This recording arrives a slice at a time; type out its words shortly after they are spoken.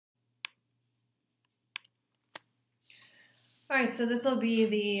All right, so this will be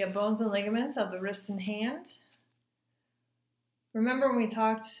the bones and ligaments of the wrist and hand. Remember when we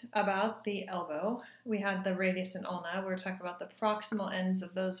talked about the elbow, we had the radius and ulna. We were talking about the proximal ends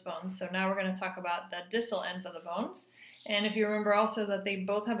of those bones. So now we're going to talk about the distal ends of the bones. And if you remember also that they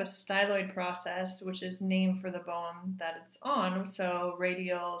both have a styloid process, which is named for the bone that it's on. So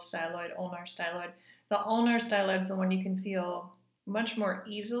radial styloid, ulnar styloid. The ulnar styloid is the one you can feel much more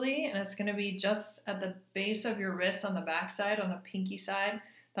easily, and it's going to be just at the base of your wrist on the back side, on the pinky side.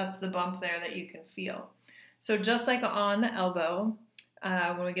 That's the bump there that you can feel. So just like on the elbow,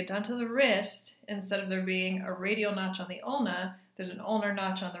 when we get down to the wrist, instead of there being a radial notch on the ulna, there's an ulnar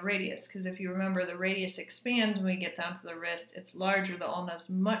notch on the radius, because if you remember, the radius expands when we get down to the wrist. It's larger, the ulna is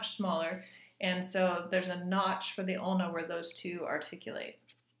much smaller, and so there's a notch for the ulna where those two articulate.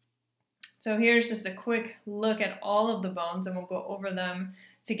 So here's just a quick look at all of the bones, and we'll go over them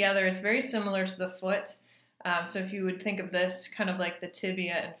together. It's very similar to the foot. So if you would think of this kind of like the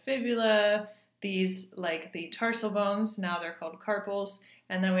tibia and fibula, these like the tarsal bones, now they're called carpals,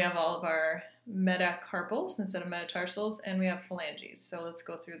 and then we have all of our metacarpals instead of metatarsals, and we have phalanges. So let's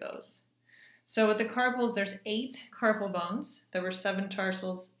go through those. So with the carpals, there's 8 carpal bones. There were 7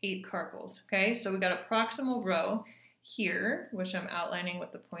 tarsals, 8 carpals. Okay, so we got a proximal row here, which I'm outlining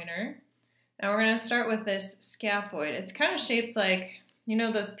with the pointer. Now we're going to start with this scaphoid. It's kind of shaped like, you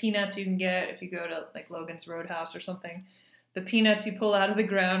know, those peanuts you can get if you go to like Logan's Roadhouse or something. The peanuts you pull out of the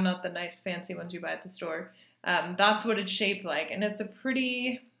ground, not the nice fancy ones you buy at the store. That's what it's shaped like. And it's a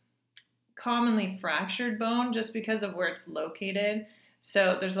pretty commonly fractured bone just because of where it's located.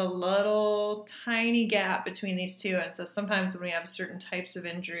 So there's a little tiny gap between these two. And so sometimes when we have certain types of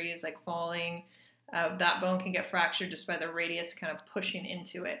injuries like falling, that bone can get fractured just by the radius kind of pushing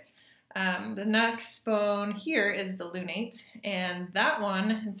into it. The next bone here is the lunate, and that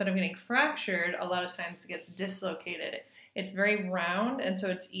one, instead of getting fractured, a lot of times gets dislocated. It's very round, and so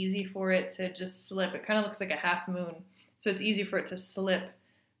it's easy for it to just slip. It kind of looks like a half moon, so it's easy for it to slip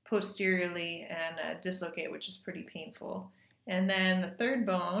posteriorly and dislocate, which is pretty painful. And then the third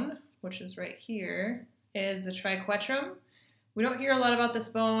bone, which is right here, is the triquetrum. We don't hear a lot about this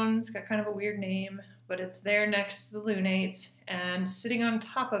bone. It's got kind of a weird name, but it's there next to the lunate, and sitting on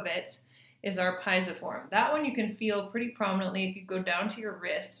top of it is our pisiform. That one you can feel pretty prominently if you go down to your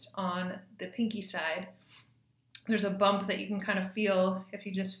wrist on the pinky side. There's a bump that you can kind of feel if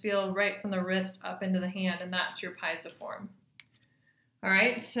you just feel right from the wrist up into the hand, and that's your pisiform. All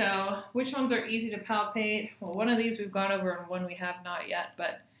right, so which ones are easy to palpate? Well, one of these we've gone over and one we have not yet,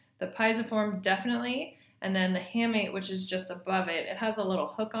 but the pisiform definitely. And then the hamate, which is just above it, it has a little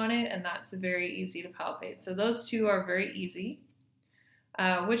hook on it, and that's very easy to palpate. So those two are very easy.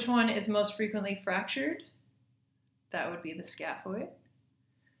 Which one is most frequently fractured? That would be the scaphoid.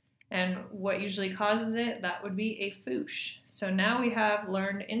 And what usually causes it? That would be a fouche. So now we have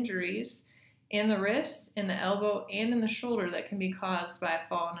learned injuries in the wrist, in the elbow, and in the shoulder that can be caused by a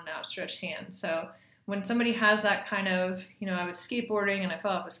fall on an outstretched hand. So when somebody has that kind of, you know, I was skateboarding and I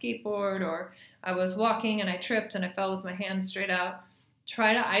fell off a skateboard, or I was walking and I tripped and I fell with my hands straight out,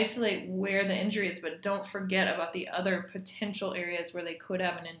 try to isolate where the injury is, but don't forget about the other potential areas where they could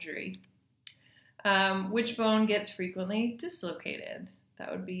have an injury. Which bone gets frequently dislocated?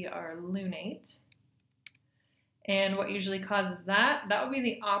 That would be our lunate. And what usually causes that? That would be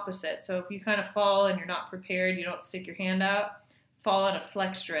the opposite. So if you kind of fall and you're not prepared, you don't stick your hand out, fall out of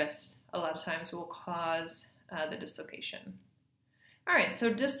flexed wrist a lot of times will cause the dislocation. All right,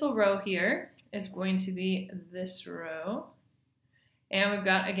 so distal row here is going to be this row. And we've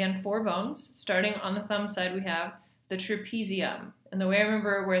got, again, 4 bones. Starting on the thumb side, we have the trapezium. And the way I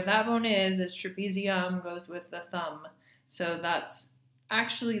remember where that bone is trapezium goes with the thumb. So that's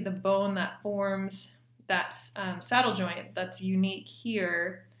actually the bone that forms that saddle joint that's unique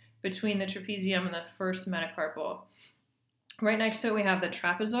here between the trapezium and the first metacarpal. Right next to it, we have the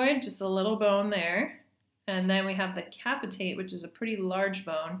trapezoid, just a little bone there. And then we have the capitate, which is a pretty large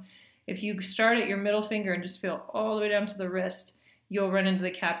bone. If you start at your middle finger and just feel all the way down to the wrist, you'll run into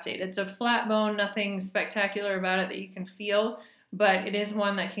the capitate. It's a flat bone, nothing spectacular about it that you can feel, but it is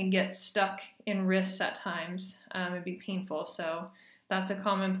one that can get stuck in wrists at times. It'd be painful. So that's a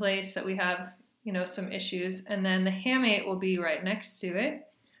common place that we have, you know, some issues. And then the hamate will be right next to it,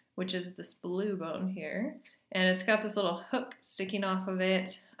 which is this blue bone here. And it's got this little hook sticking off of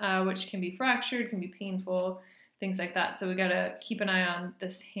it, which can be fractured, can be painful, things like that. So we gotta keep an eye on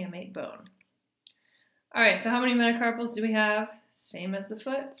this hamate bone. All right, so how many metacarpals do we have? Same as the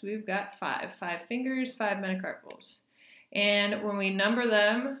foot, so we've got 5. 5 fingers, 5 metacarpals. And when we number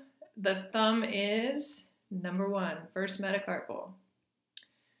them, the thumb is number 1, first metacarpal.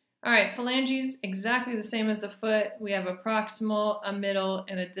 All right, phalanges, exactly the same as the foot. We have a proximal, a middle,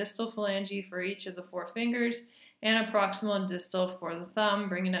 and a distal phalange for each of the 4 fingers, and a proximal and distal for the thumb,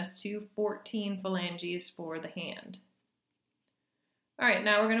 bringing us to 14 phalanges for the hand. All right,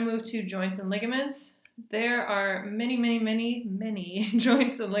 now we're going to move to joints and ligaments. There are many, many, many, many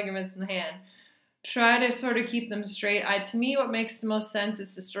joints and ligaments in the hand. Try to sort of keep them straight. To me, what makes the most sense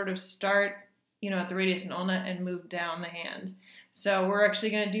is to sort of start, at the radius and ulna and move down the hand. So we're actually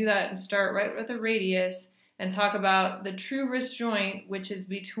going to do that and start right with the radius and talk about the true wrist joint, which is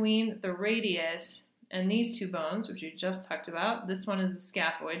between the radius and these 2 bones, which we just talked about. This one is the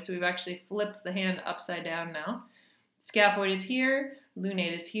scaphoid, so we've actually flipped the hand upside down now. Scaphoid is here,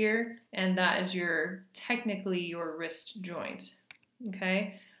 lunate is here, and that is technically your wrist joint.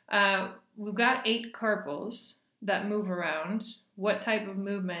 Okay, we've got 8 carpals that move around. What type of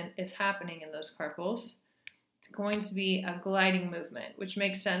movement is happening in those carpals? It's going to be a gliding movement, which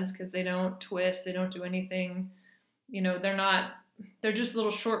makes sense because they don't twist, they don't do anything. They're just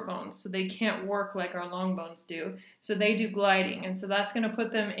little short bones, so they can't work like our long bones do. So they do gliding, and so that's going to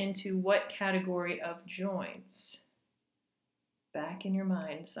put them into what category of joints? Back in your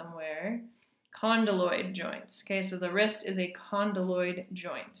mind somewhere. Condyloid joints. Okay, so the wrist is a condyloid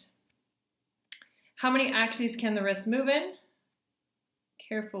joint. How many axes can the wrist move in?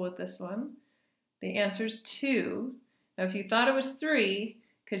 Careful with this one. The answer is 2. Now, if you thought it was 3,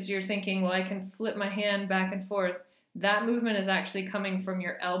 because you're thinking, well, I can flip my hand back and forth, that movement is actually coming from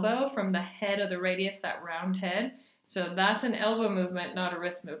your elbow, from the head of the radius, that round head. So that's an elbow movement, not a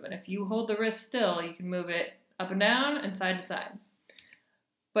wrist movement. If you hold the wrist still, you can move it up and down and side to side.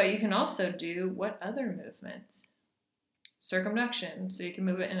 But you can also do what other movements? Circumduction. So you can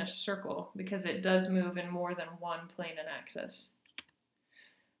move it in a circle because it does move in more than one plane and axis.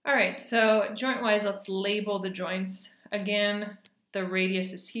 All right, so joint-wise, let's label the joints. Again, the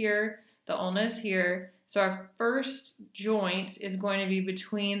radius is here, the ulna is here. So our first joint is going to be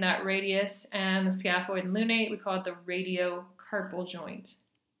between that radius and the scaphoid and lunate. We call it the radiocarpal joint.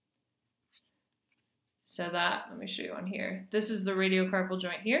 So let me show you on here. This is the radiocarpal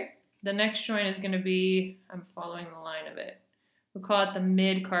joint here. The next joint is going to be, I'm following the line of it. We'll call it the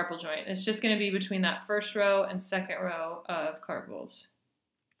midcarpal joint. It's just going to be between that first row and second row of carpals.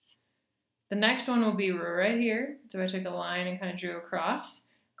 The next one will be right here. So I took a line and kind of drew across.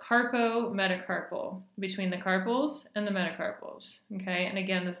 Carpo-metacarpal, between the carpals and the metacarpals. Okay, and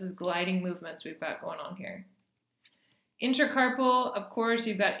again, this is gliding movements we've got going on here. Intercarpal, of course,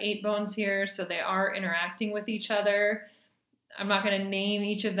 you've got 8 bones here, so they are interacting with each other. I'm not going to name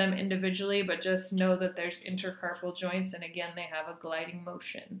each of them individually, but just know that there's intercarpal joints, and again, they have a gliding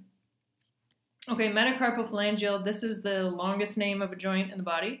motion. Okay, metacarpal phalangeal, this is the longest name of a joint in the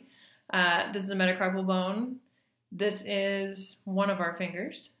body. This is a metacarpal bone. This is one of our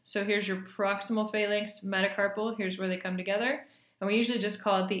fingers. So here's your proximal phalanx, metacarpal. Here's where they come together. And we usually just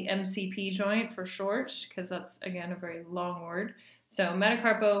call it the MCP joint for short, because that's, again, a very long word. So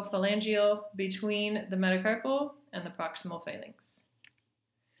metacarpophalangeal, between the metacarpal and the proximal phalanx.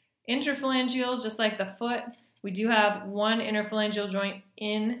 Interphalangeal, just like the foot, we do have one interphalangeal joint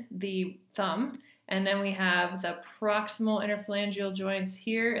in the thumb. And then we have the proximal interphalangeal joints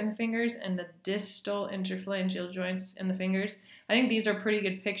here in the fingers and the distal interphalangeal joints in the fingers. I think these are pretty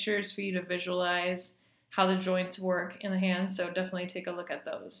good pictures for you to visualize how the joints work in the hand, so definitely take a look at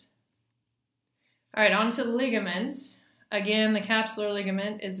those. All right, on to the ligaments. Again, the capsular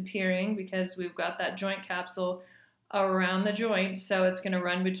ligament is appearing because we've got that joint capsule around the joint, so it's going to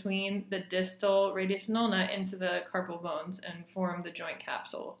run between the distal radius and ulna into the carpal bones and form the joint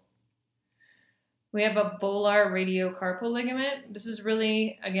capsule. We have a volar radiocarpal ligament. This is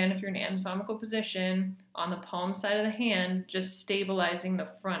really, again, if you're in an anatomical position, on the palm side of the hand, just stabilizing the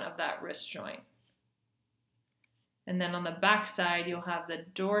front of that wrist joint. And then on the back side, you'll have the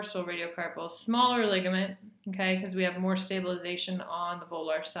dorsal radiocarpal, smaller ligament, okay, because we have more stabilization on the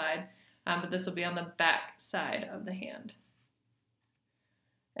volar side, but this will be on the back side of the hand.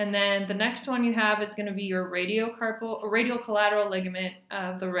 And then the next one you have is going to be your radiocarpal or radial collateral ligament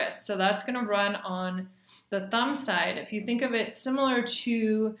of the wrist. So that's going to run on the thumb side. If you think of it similar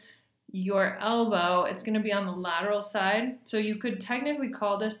to your elbow, it's going to be on the lateral side. So you could technically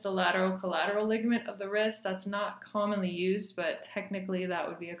call this the lateral collateral ligament of the wrist. That's not commonly used, but technically that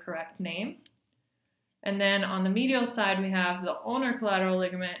would be a correct name. And then on the medial side, we have the ulnar collateral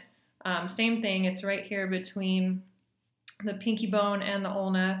ligament. Same thing, it's right here between the pinky bone and the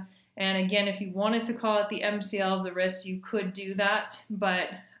ulna. And again, if you wanted to call it the MCL of the wrist, you could do that, but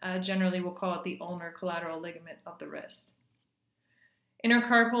generally we'll call it the ulnar collateral ligament of the wrist.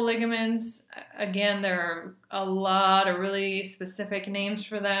 Intercarpal ligaments, again, there are a lot of really specific names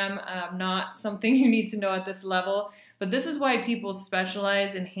for them, not something you need to know at this level, but this is why people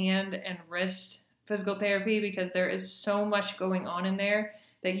specialize in hand and wrist physical therapy, because there is so much going on in there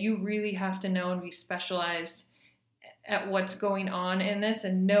that you really have to know and be specialized at what's going on in this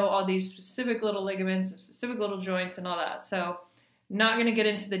and know all these specific little ligaments and specific little joints and all that. So not going to get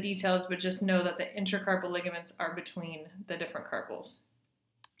into the details, but just know that the intercarpal ligaments are between the different carpals.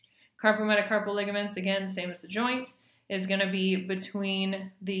 Carpometacarpal ligaments, again, same as the joint, is going to be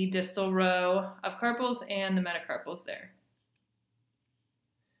between the distal row of carpals and the metacarpals there.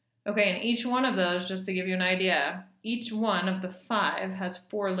 Okay, and each one of those, just to give you an idea, each one of the 5 has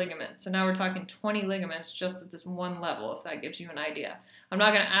 4 ligaments. So now we're talking 20 ligaments just at this one level, if that gives you an idea. I'm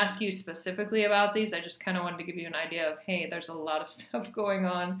not going to ask you specifically about these. I just kind of wanted to give you an idea of, hey, there's a lot of stuff going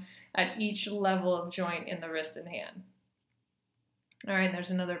on at each level of joint in the wrist and hand. All right, there's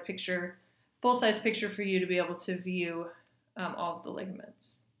another picture, full-size picture for you to be able to view all of the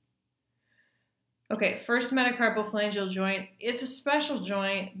ligaments. Okay, first metacarpal phalangeal joint. It's a special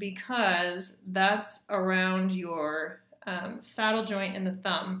joint because that's around your saddle joint in the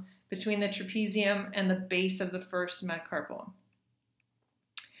thumb, between the trapezium and the base of the first metacarpal.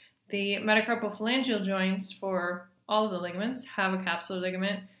 The metacarpal phalangeal joints for all of the ligaments have a capsular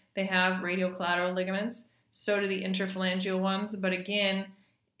ligament. They have radial collateral ligaments. So do the interphalangeal ones. But again,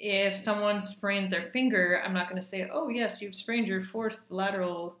 if someone sprains their finger, I'm not going to say, oh yes, you've sprained your 4th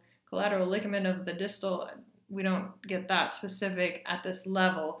lateral collateral ligament of the distal. We don't get that specific at this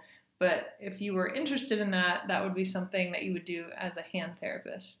level. But if you were interested in that, that would be something that you would do as a hand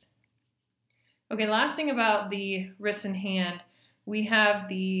therapist. Okay, last thing about the wrist and hand, we have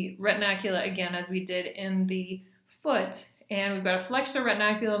the retinacula again, as we did in the foot. And we've got a flexor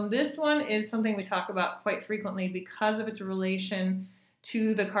retinaculum. This one is something we talk about quite frequently because of its relation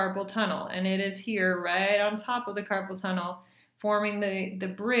to the carpal tunnel. And it is here right on top of the carpal tunnel, forming the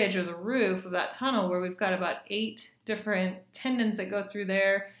bridge or the roof of that tunnel, where we've got about 8 different tendons that go through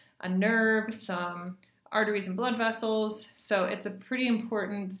there, a nerve, some arteries and blood vessels. So it's a pretty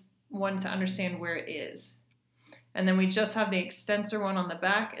important one to understand where it is. And then we just have the extensor one on the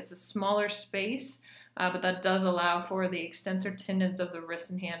back. It's a smaller space, but that does allow for the extensor tendons of the wrist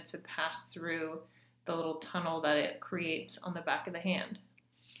and hand to pass through the little tunnel that it creates on the back of the hand.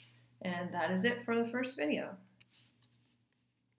 And that is it for the first video.